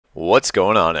What's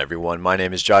going on, everyone? My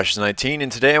name is Josh19, and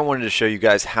today I wanted to show you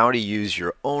guys how to use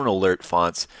your own alert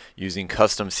fonts using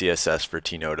custom CSS for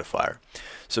TNotifier.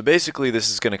 So basically this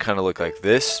is going to kind of look like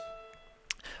this.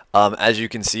 As you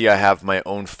can see, I have my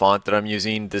own font that I'm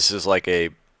using. This is like a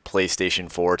PlayStation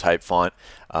 4 type font.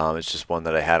 It's just one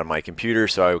that I had on my computer,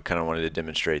 so I kind of wanted to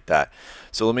demonstrate that.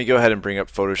 So let me go ahead and bring up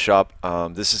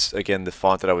Photoshop. This is again the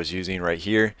font that I was using right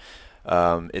here.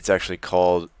 It's actually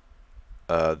called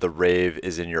The Rave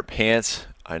is in Your Pants.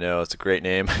 I know, it's a great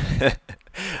name.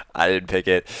 I didn't pick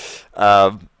it.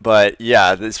 But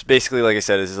yeah, this basically, like I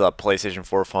said, this is a PlayStation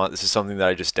 4 font. This is something that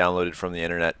I just downloaded from the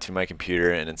internet to my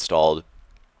computer and installed.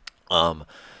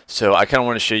 So I kind of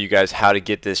want to show you guys how to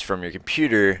get this from your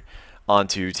computer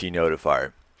onto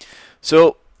TNotifier.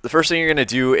 So the first thing you're going to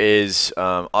do is,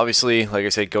 obviously, like I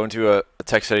said, go into a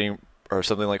text editing or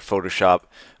something like Photoshop,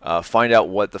 find out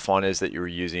what the font is that you were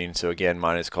using. So again,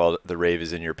 mine is called The Rave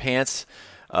is in Your Pants.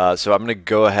 So I'm going to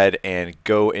go ahead and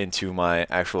go into my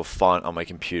actual font on my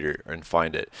computer and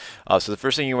find it. So the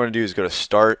first thing you want to do is go to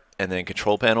Start and then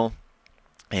Control Panel.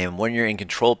 And when you're in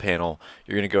Control Panel,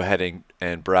 you're going to go ahead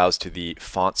and browse to the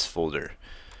Fonts folder.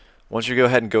 Once you go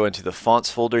ahead and go into the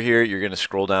Fonts folder here, you're going to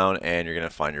scroll down and you're going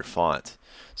to find your font.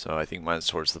 So I think mine's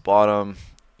towards the bottom.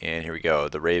 And here we go.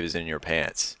 The Rave is in Your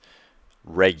Pants.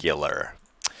 Regular.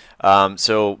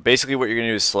 So basically what you're going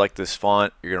to do is select this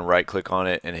font. You're going to right click on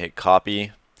it and hit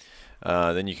copy.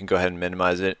 Then you can go ahead and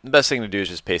minimize it. The best thing to do is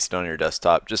just paste it on your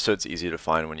desktop just so it's easy to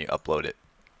find when you upload it.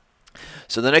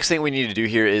 So the next thing we need to do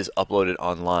here is upload it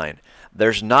online.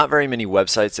 There's not very many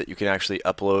websites that you can actually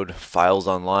upload files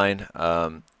online.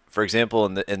 For example,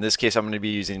 in this case, I'm going to be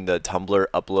using the Tumblr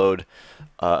upload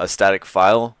a static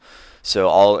file. So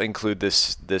I'll include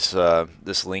this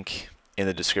link in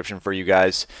the description for you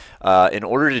guys. In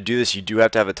order to do this, you do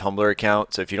have to have a Tumblr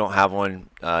account. So if you don't have one,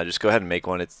 just go ahead and make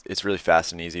one. It's really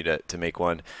fast and easy to make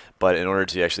one. But in order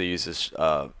to actually use this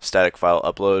static file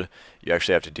upload, you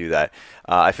actually have to do that.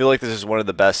 I feel like this is one of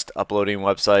the best uploading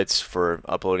websites for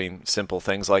uploading simple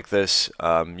things like this.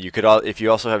 You could, if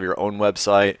you also have your own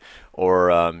website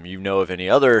or you know of any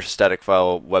other static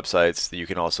file websites, you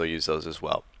can also use those as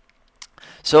well.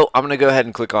 So I'm going to go ahead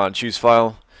and click on Choose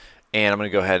File, and I'm going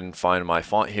to go ahead and find my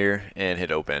font here and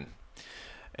hit Open,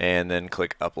 and then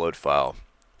click Upload File.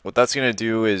 What that's going to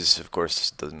do is, of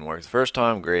course, it doesn't work the first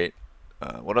time. Great.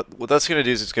 What that's going to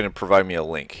do is it's going to provide me a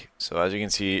link. So as you can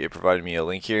see, it provided me a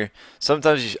link here.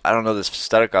 Sometimes I don't know, this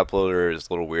static uploader is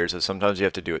a little weird, so sometimes you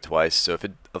have to do it twice. So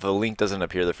if a link doesn't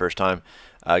appear the first time,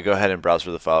 go ahead and browse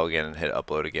for the file again and hit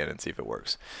upload again and see if it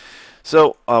works.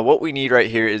 So what we need right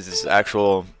here is this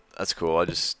actual. That's cool. I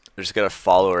just got a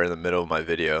follower in the middle of my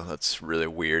video. That's really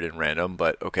weird and random,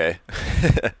 but okay.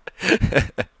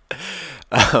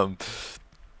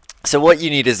 So what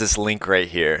you need is this link right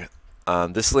here.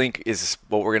 This link is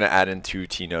what we're going to add into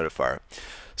TNotifier.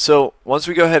 So once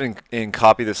we go ahead and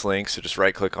copy this link, so just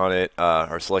right click on it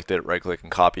or select it, right click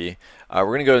and copy, we're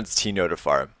going to go into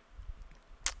TNotifier.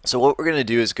 So what we're going to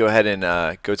do is go ahead and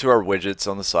go to our widgets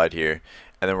on the side here,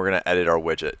 and then we're going to edit our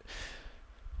widget.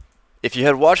 If you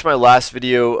had watched my last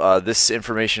video, this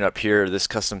information up here, this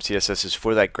custom CSS is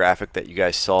for that graphic that you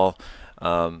guys saw.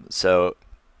 So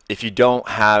if you don't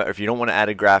want to add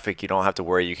a graphic, you don't have to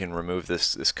worry. You can remove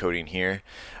this coding here.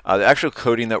 The actual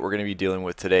coding that we're going to be dealing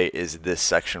with today is this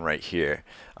section right here,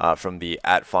 from the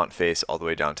 @font face all the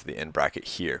way down to the end bracket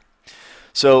here.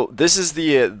 So this is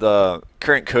the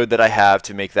current code that I have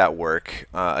to make that work.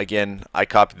 Again, I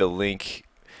copied the link.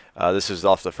 This was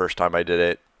off the first time I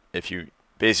did it.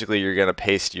 Basically, you're going to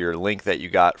paste your link that you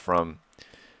got from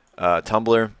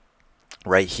Tumblr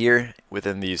right here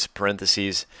within these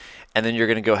parentheses, and then you're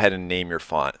going to go ahead and name your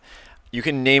font. You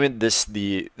can name it this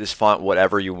font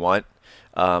whatever you want.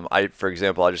 For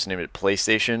example, I just named it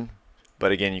PlayStation,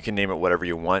 but again, you can name it whatever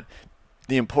you want.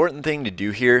 The important thing to do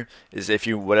here is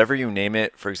whatever you name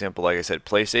it, for example, like I said,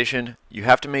 PlayStation, you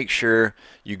have to make sure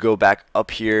you go back up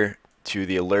here to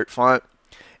the alert font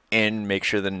and make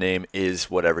sure the name is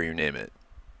whatever you name it.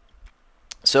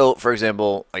 So, for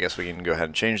example, I guess we can go ahead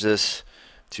and change this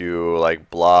to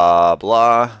like blah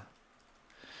blah.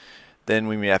 Then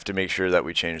we may have to make sure that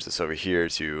we change this over here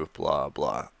to blah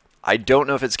blah. I don't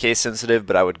know if it's case sensitive,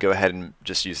 but I would go ahead and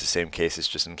just use the same cases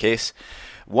just in case.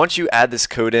 Once you add this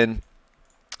code in,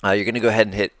 you're going to go ahead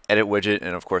and hit Edit Widget,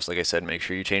 and of course, like I said, make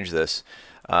sure you change this.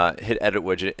 Hit Edit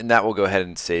Widget, and that will go ahead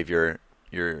and save your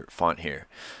font here.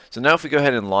 So now if we go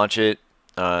ahead and launch it,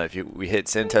 we hit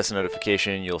Send Test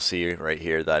Notification, you'll see right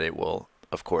here that it will,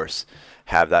 of course,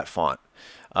 have that font.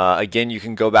 Again, you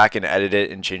can go back and edit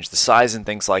it and change the size and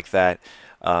things like that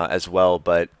as well,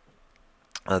 but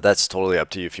that's totally up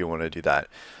to you if you want to do that.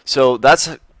 So that's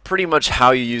pretty much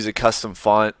how you use a custom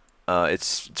font.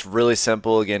 It's really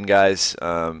simple again, guys.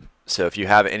 So if you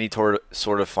have any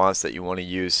sort of fonts that you want to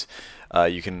use,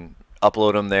 you can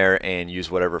upload them there and use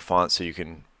whatever font, so you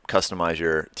can customize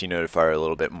your TNotifier a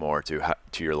little bit more to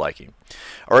your liking.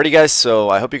 Alrighty guys, so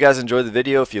I hope you guys enjoyed the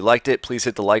video. If you liked it, please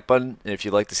hit the like button, and if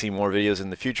you'd like to see more videos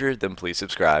in the future, then please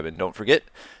subscribe, and don't forget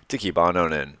to keep on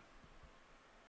owning.